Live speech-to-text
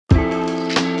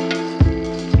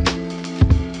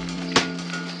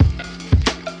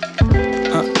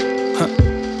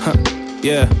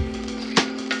Yeah.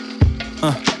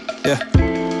 Yeah.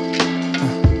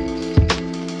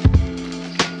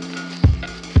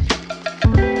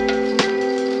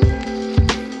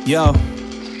 Yo.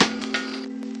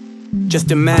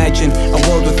 Just imagine a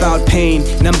world without pain.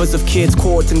 Numbers of kids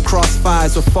caught in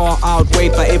crossfires were far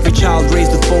outweighed by every child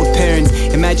raised with both parents.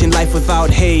 Imagine life without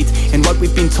hate, and what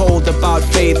we've been told about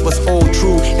faith was all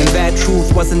true, and that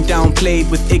truth wasn't downplayed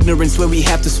with ignorance, where we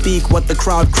have to speak what the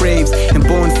crowd craves, and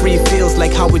born free feels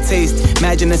like how it tastes.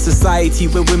 Imagine a society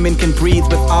where women can breathe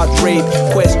without rape.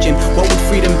 Question, what would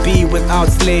freedom be without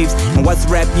slaves? And what's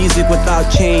rap music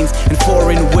without chains and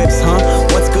foreign whips, huh?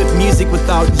 What's good music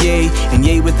without Ye, and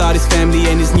Ye without his family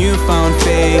and his newfound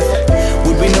faith?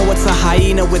 Would we know what's a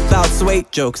hyena without sway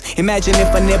jokes? Imagine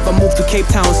if I never moved to Cape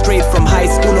Town straight from high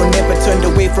school, or never turned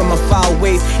away from a foul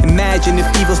ways. Imagine if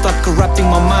evil stopped corrupting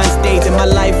my mind state, and my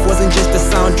life wasn't just a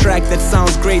soundtrack that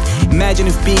sounds great. Imagine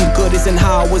if being good isn't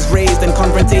how I was raised, and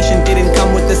confrontation didn't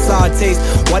come with the sour taste.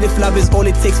 What if love is all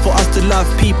it takes for us to love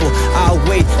people? I'll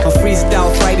wait. My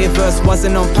freestyle Friday verse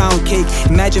wasn't on pound cake.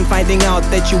 Imagine finding out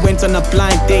that you went on a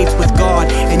blind date with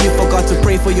God, and you forgot to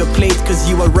pray for your plate cause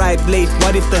you arrived late.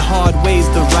 What if the hard way's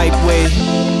the right way?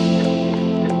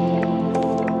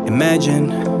 Imagine,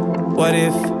 what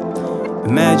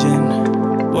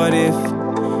if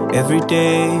every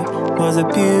day was a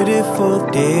beautiful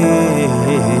day?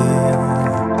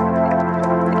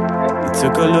 You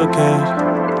took a look at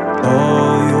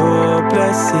all your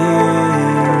blessings.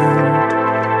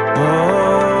 Oh,